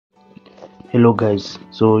Hello guys,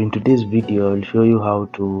 so in today's video I'll show you how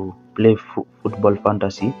to play football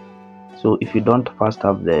fantasy. So if you don't first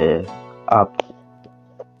have the app,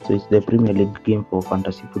 so it's the Premier League game for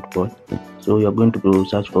fantasy football. So you're going to go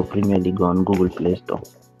search for Premier League on Google Play Store,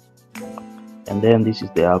 and then this is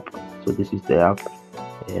the app. So this is the app,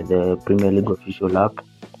 the Premier League official app.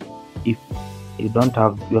 If you don't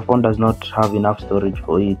have, your phone does not have enough storage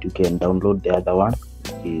for it, you can download the other one,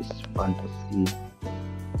 which is fantasy.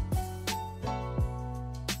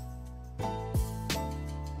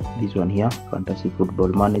 This one here, Fantasy Football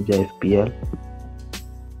Manager FPL.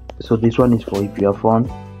 So this one is for if your phone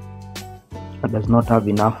does not have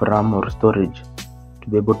enough RAM or storage to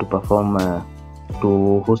be able to perform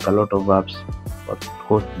to host a lot of apps or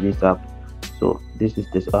host this app. So this is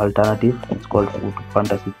this alternative. It's called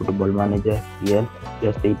Fantasy Football Manager FPL,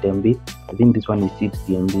 just 8 MB. I think this one is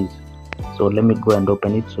 60 MBs. So let me go and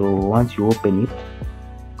open it. So once you open it,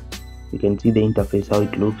 you can see the interface, how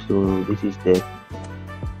it looks. So this is the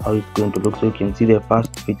how it's going to look. So you can see the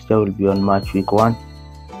first fixture will be on match week 1,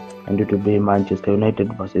 and it will be Manchester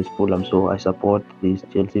United versus Fulham. So I support this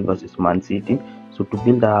Chelsea versus Man City. So to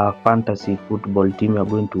build a fantasy football team, you're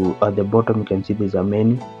going to, at the bottom you can see there's a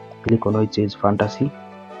menu. Click on where it says fantasy.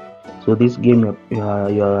 So this game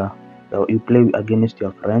you play against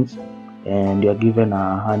your friends, and you're given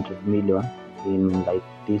 100 million in like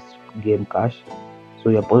this game cash. So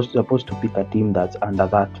you're supposed to pick a team that's under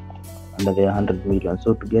the 100 million.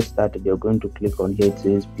 So to get started, you're going to click on here, it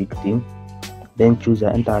says pick team, then choose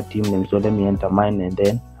and enter a team name. So let me enter mine, and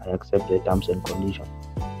then I accept the terms and conditions.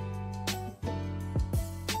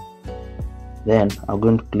 Then I'm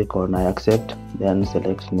going to click on I accept, then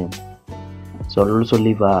select name. So I'll also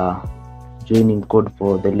leave a joining code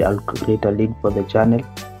for the, I'll create a link for the channel,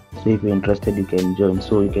 so if you're interested you can join.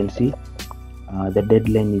 So you can see the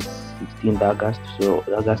deadline is 16th August, so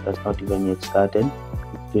August has not even yet started.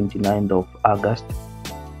 It's 29th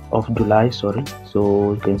of July, sorry.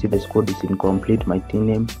 So you can see the squad is incomplete, my team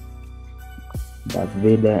name, Darth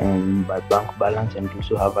Vader, and my bank balance, and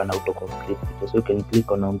also have an autocomplete. So you can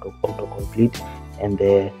click on autocomplete, and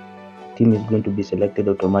the team is going to be selected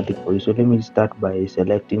automatic for you. So let me start by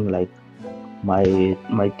selecting like my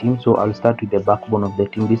team. So I'll start with the backbone of the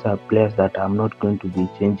team. These are players that I'm not going to be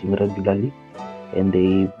changing regularly, and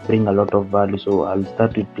they bring a lot of value. So I'll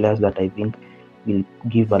start with players that I think will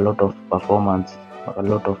give a lot of performance or a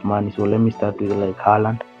lot of money. So let me start with like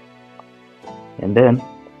Haaland, and then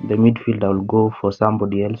the midfield I'll go for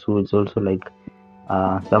somebody else who is also like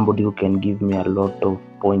somebody who can give me a lot of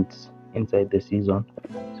points inside the season.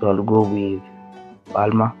 So I'll go with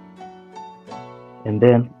Palmer, and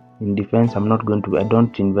then in defense I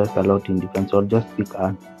don't invest a lot in defense, so I'll just pick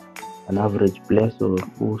an average player, so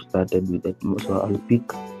who started with it. So I'll pick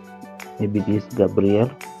maybe this Gabriel,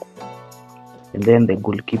 and then the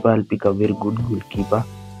goalkeeper I'll pick a very good goalkeeper.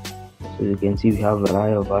 So you can see we have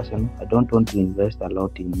Raya of Arsenal. I don't want to invest a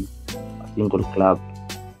lot in a single club.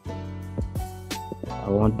 I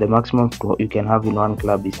want the maximum you can have in one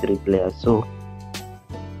club is 3 players. So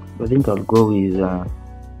I think I'll go with let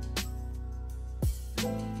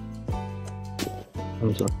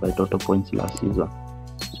me sort by total points last season.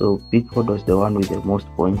 So Pickford was the one with the most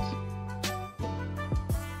points,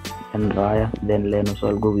 and Raya, then Leno. So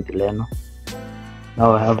I'll go with Leno.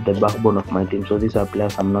 Now I have the backbone of my team. So these are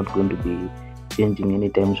players I'm not going to be changing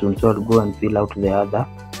anytime soon. So I'll go and fill out the other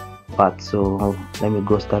parts. So let me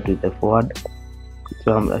go start with the forward.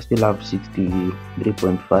 So I still have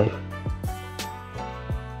 63.5.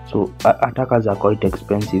 So attackers are quite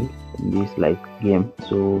expensive in this like game.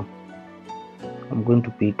 So I'm going to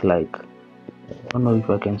pick like, I don't know if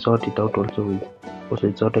I can sort it out also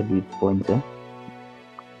it's sorted with points.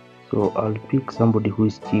 So I'll pick somebody who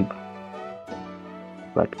is cheap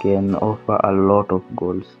but can offer a lot of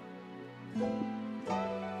goals.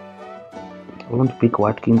 I want to pick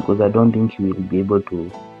Watkins because I don't think he will be able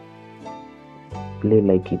to play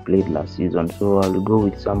like he played last season. So I'll go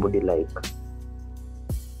with somebody like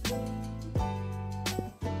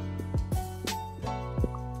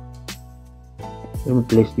let me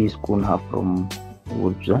place this Cunha from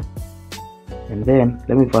Wolves, and then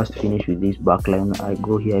let me first finish with this backline. I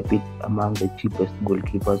go here, I pick among the cheapest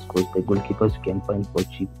goalkeepers because the goalkeepers you can find for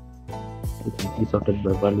cheap. You can see sorted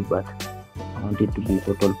by value, but I want it to be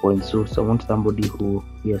total points. So I want somebody who,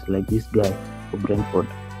 yes, like this guy for Brentford.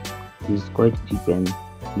 He's quite cheap and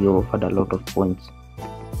he offered a lot of points.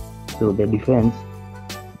 So the defense,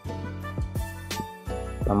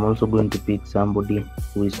 I'm also going to pick somebody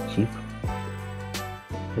who is cheap.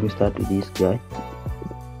 Let me start with this guy.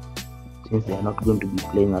 Since they are not going to be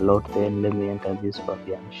playing a lot, then let me enter this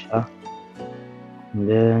Fabian Shah. And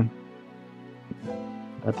then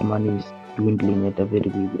that money is dwindling at a very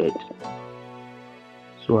big rate.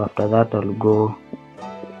 So after that I'll go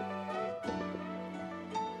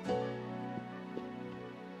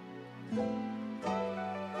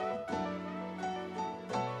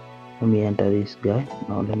let me enter this guy.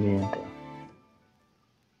 Now let me enter.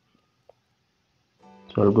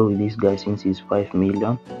 So I'll go with this guy since he's 5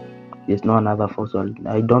 million. There's no another 4, so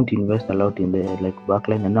I don't invest a lot in the like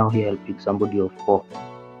backline, and now here I'll pick somebody of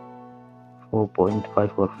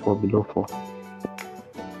 4.5 or 4 below 4.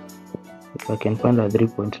 If I can find a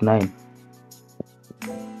 3.9.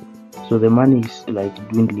 So the money is like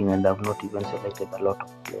dwindling and I've not even selected a lot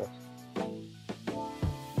of players.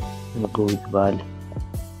 I'll go with Valley.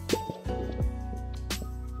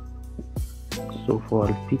 So for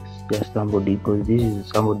I'll pick just somebody because this is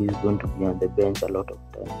somebody who's going to be on the bench a lot of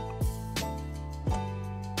times.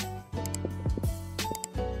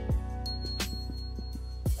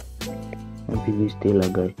 Maybe this Taylor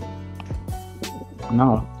guy.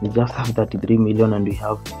 Now we just have 33 million and we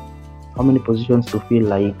have how many positions to fill?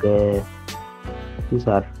 Like these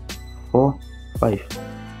are 4, 5.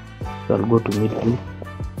 So I'll go to midfield.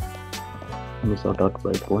 Let me sort out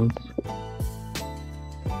by points.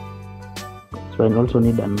 So I also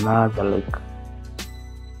need another like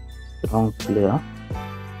strong player. I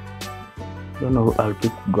don't know, I'll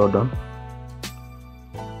pick Gordon.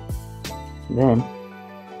 Then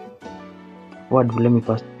what? Let me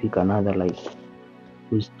first pick another like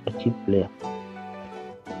who's a cheap player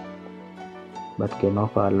but can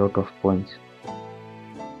offer a lot of points.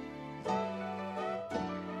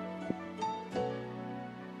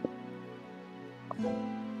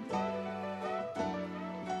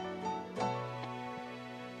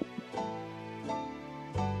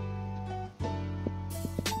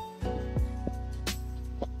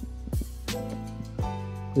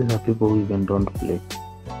 These are people who even don't play.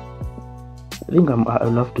 I think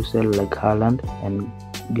I'll have to sell like Haaland and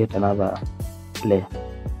get another player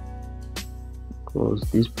because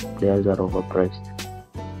these players are overpriced.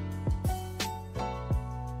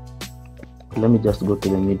 Let me just go to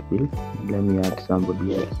the midfield and let me add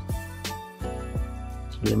somebody else.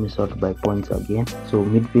 So let me sort by points again. So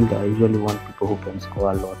midfield, I usually want people who can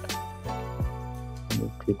score a lot. Let me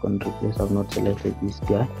click on replace. I've not selected this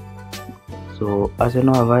guy. So as you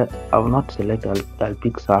know, I've not selected, I'll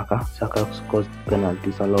pick Saka. Saka scores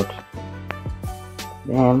penalties a lot.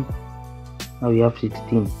 Then now we have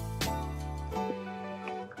 16.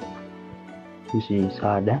 This is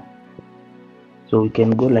harder. So we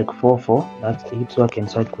can go like 4-4. That's 8. So I can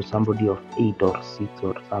search for somebody of 8 or 6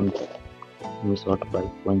 or something. Let me sort by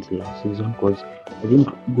points last season because I think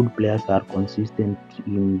good players are consistent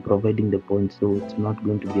in providing the points. So it's not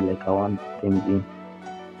going to be like a one-time thing.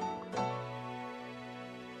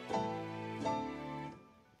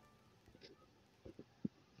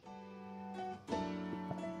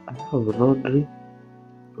 I have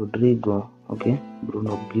Rodrigo, okay,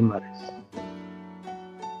 Bruno Guimaraes.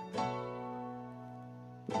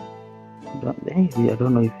 I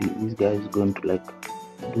don't know if this guy is going to like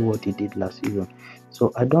do what he did last season.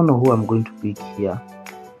 So I don't know who I'm going to pick here,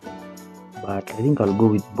 but I think I'll go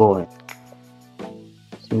with Bowen.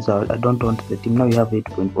 Since I don't want the team, now we have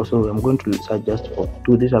 8.4, so I'm going to search just for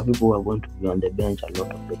 2. These are people who are going to be on the bench a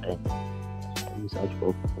lot of the time. So let me search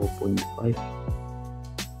for 4.5.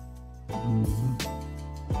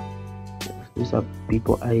 These are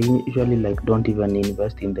people I usually like don't even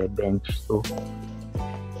invest in the bench. So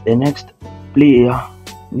the next player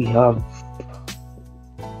we have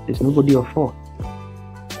is nobody of 4.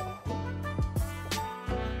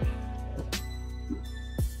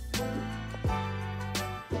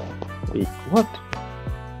 Wait, what?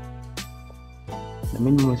 The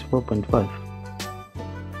minimum is 4.5.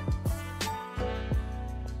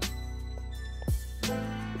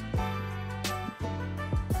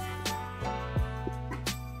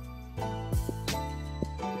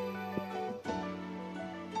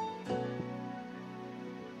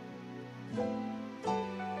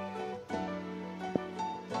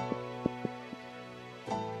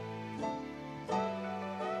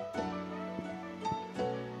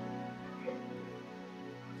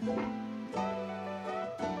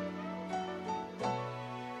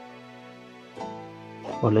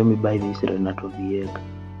 Or let me buy this Renato Viega.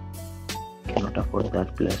 Cannot afford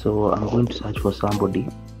that player, so I'm going to search for somebody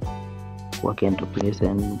who I can replace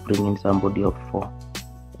and bring in somebody of 4.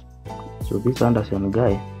 So this Anderson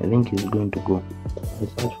guy, I think he's going to go. I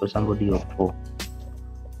search for somebody of 4.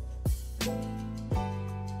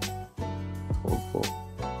 4.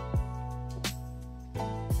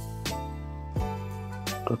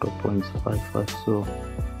 Total points 5. So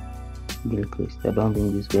Gilchrist, I don't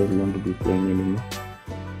think this guy is going to be playing anymore.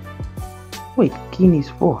 Wait, king is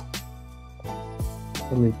 4.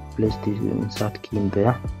 Let me place this, insert king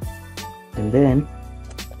there. And then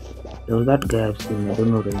there was that guy I've seen, I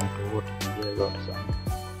don't know Renato what he does or something.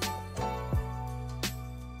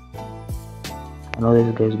 I know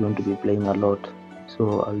this guy is going to be playing a lot,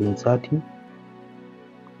 so I'll insert him.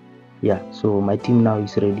 Yeah, so my team now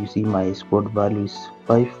is ready. You see my squad value is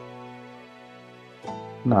 5.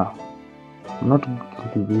 Now I'm not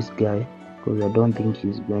going to this guy because I don't think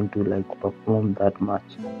he's going to like perform that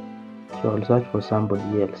much, so I'll search for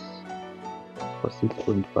somebody else for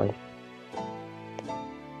 6.5.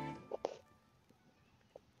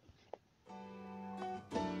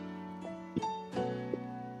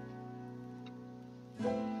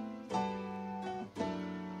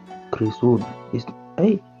 Chris Wood is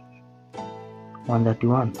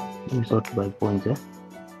 131. Let me sort by points.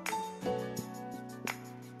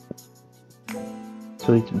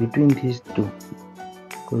 So it's between these two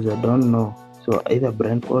because I don't know. So either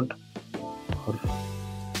Brentford or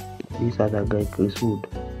this other guy, Chris Wood.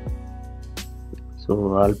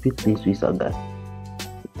 So I'll pick this Swisser guy.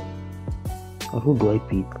 Or who do I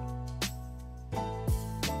pick?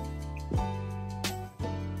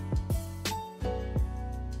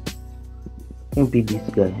 I can pick this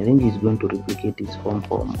guy. I think he's going to replicate his form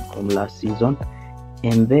from last season.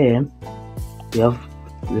 And then we have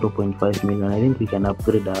 0.5 million. I think we can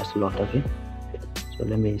upgrade our slot. Okay, so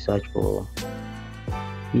let me search for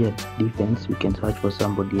here defense. We can search for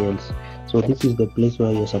somebody else. So this is the place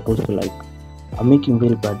where you're supposed to like, I'm making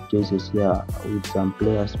very bad choices here with some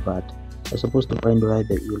players, but you're supposed to find where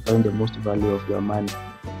you'll find the most value of your money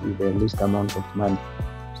with the least amount of money.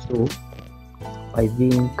 So I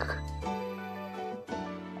think,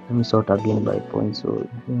 let me sort again by points. So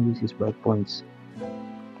I think this is by points.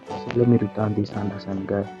 So let me return this Anderson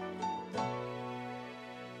guy.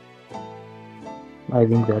 I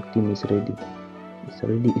think that team is ready. It's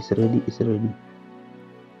ready. It's ready. It's ready.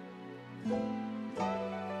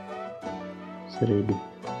 It's ready.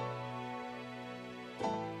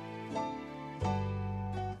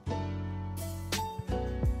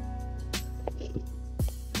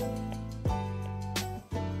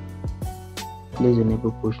 Please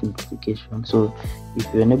enable push notification. So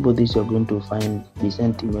if you enable this, you're going to find the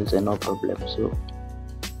sent emails and no problem. So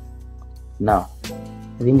now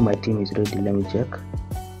I think my team is ready. Let me check.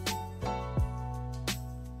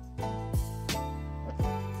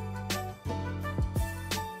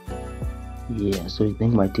 Yeah, so I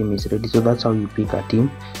think my team is ready. So that's how you pick a team.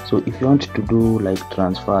 So if you want to do like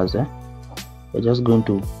transfers, you're just going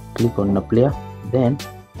to click on the player, then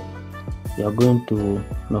you're going to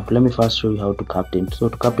let me first show you how to captain. So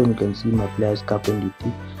to captain, you can see my player is captain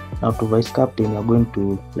DT. Now to vice captain, you're going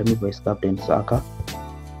to let me vice captain Saka.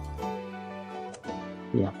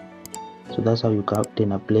 Yeah, so that's how you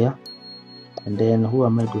captain a player. And then who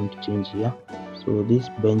am I going to change here? So this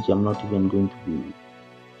bench I'm not even going to be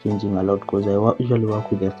changing a lot because I usually work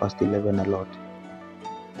with the first 11 a lot.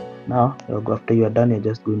 Now after you are done, you're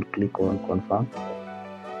just going to click on confirm.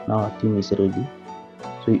 Now our team is ready.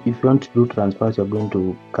 So if you want to do transfers, you're going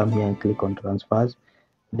to come here and click on transfers,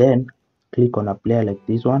 then click on a player like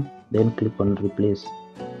this one, then click on replace.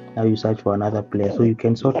 Now you search for another player. So you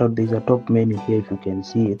can sort out, there's a top menu here if you can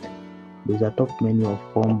see it. There's a top menu of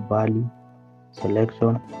form, value,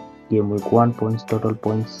 selection, game week 1 points, total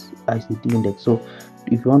points, ICT index. So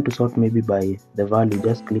if you want to sort maybe by the value,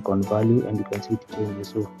 just click on value and you can see it changes.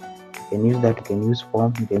 So you can use that. You can use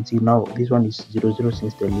form. You can see now this one is 0-0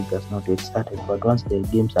 since the league has not yet started, but once the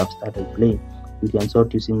games have started playing, you can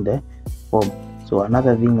sort using the form. So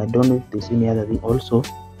another thing, I don't know if there's any other thing also,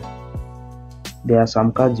 there are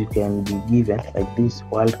some cards you can be given like this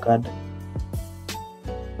wild card,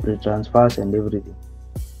 free transfers and everything.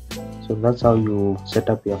 So that's how you set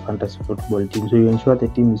up your fantasy football team. So you ensure the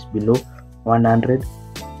team is below 100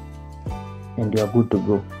 and you are good to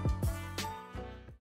go.